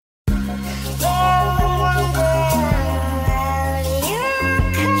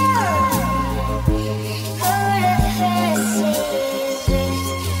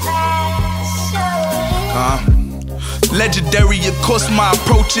Legendary, of course my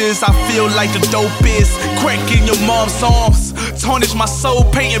approach is. I feel like the dope is cracking your mom's arms. Tarnish my soul,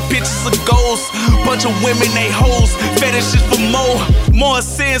 painting pictures of ghosts. Bunch of women, they hoes, fetishes for more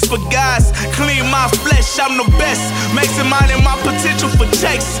sins for guys. Clean my flesh, I'm the best. Maximizing my potential for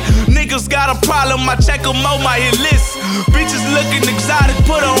checks. Niggas got a problem, I check them on my hit list. Bitches looking exotic,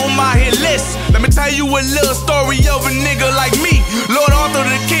 put her on my hit list. Let me tell you a little story of a nigga like me. Lord Arthur,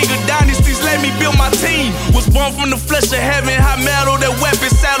 the king of dynasties, let me build my team. Was born from the flesh of heaven, hot metal, that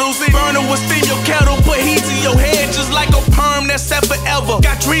weapon saddles in. Burner will steam your kettle, put heat to your head just like a perm that's set forever.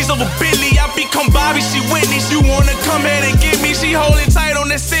 Got dreams of a Billy, I become Bobby, she Whitney. She wanna come here and get me, she holding tight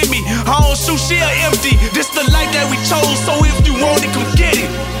on that semi. I don't shoot, she empty. This the life that we chose, so if you want it, come get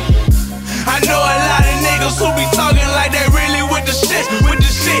it. I know a lot of niggas who be talking like they really with the shit, with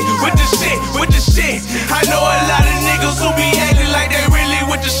the shit, with the shit, with the shit. I know a lot of niggas who be acting like they really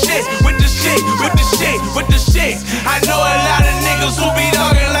with the shit, with the shit, with the shit, with the shit. I know a lot of niggas who be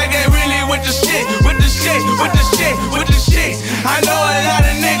talking like they really with the shit, with the shit, with the shit, with the shit. I know a lot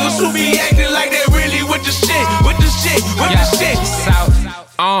of niggas who be acting like they really with the shit, with the shit, with the shit.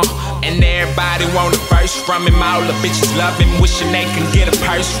 And everybody want a verse from him. All the bitches love him, wishing they can get a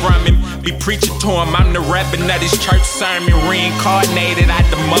purse from him. Be preaching to him, I'm the rapping of this church sermon. Reincarnated out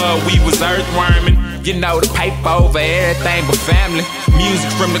the mud, we was earthworming. You know the paper over everything but family. Music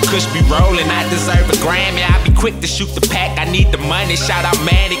from the kush be rolling, I deserve a Grammy. I be quick to shoot the pack, I need the money. Shout out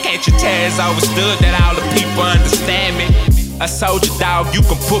Manny, can't you tell it's overstood that all the people understand me? A soldier dog, you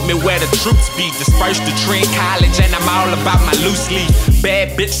can put me where the troops be. Dispersed to Trent College and I'm all about my loose leaf.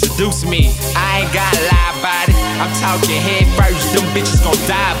 Bad bitch seduce me, I ain't gotta lie about it. I'm talking head first, them bitches gon'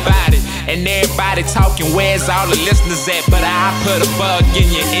 die about it. And everybody talking, where's all the listeners at? But I put a bug in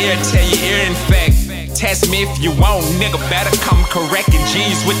your ear, tell your ear infect. Test me if you want, nigga, better come correcting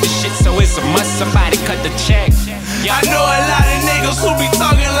G's with the shit, so it's a must, somebody cut the check. I know a lot of niggas who be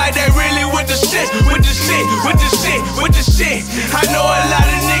talking like they really with the shit, with the shit, with the shit, with the shit. I know a lot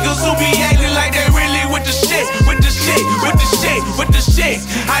of niggas who be acting like they really with the shit, with the shit, with the shit, with the shit.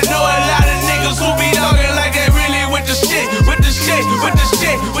 I know a lot of niggas who be talking like they really with the shit, with the shit, with the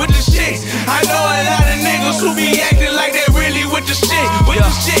shit, with the shit. I know a lot of niggas who be acting like they really with the shit, with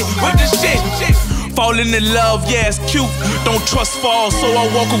the shit, with the shit. Falling in love, yeah, it's cute. Don't trust falls, so I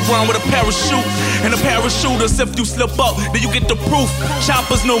walk around with a parachute. And a parachuters, if you slip up, then you get the proof.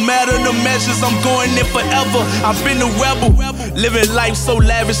 Choppers, no matter the measures, I'm going in forever. I've been a rebel, living life so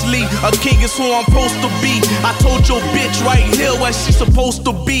lavishly. A king is who I'm supposed to be. I told your bitch right here what she supposed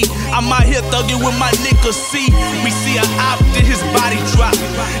to be. I'm out here thugging with my nigga C. We see an op, then his body drop.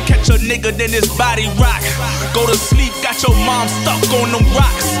 Catch a nigga, then his body rock. Go to sleep, got your mom stuck on them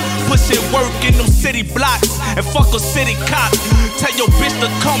rocks. Pushing work in them city blocks and fuck a city cop. Tell your bitch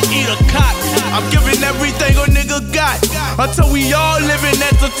to come eat a cock. I'm giving everything a nigga got until we all living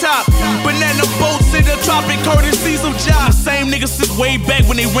at the top. Banana boats in the tropic, courtesies of jobs. Same niggas since way back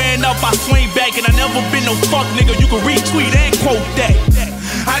when they ran up, I swing back. And I never been no fuck nigga, you can retweet and quote that.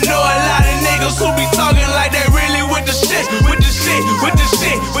 I know a lot of niggas who be talking like they really with the shit, with the shit, with the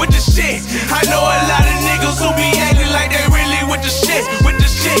shit, with the shit. I know a lot of niggas who be acting like they really with the shit, with the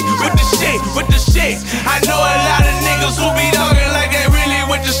shit, with the shit, with the shit. I know a lot of niggas who be talking like they really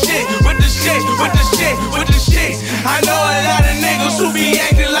with the shit, with the shit, with the shit, with the shit. I know a lot of niggas who be acting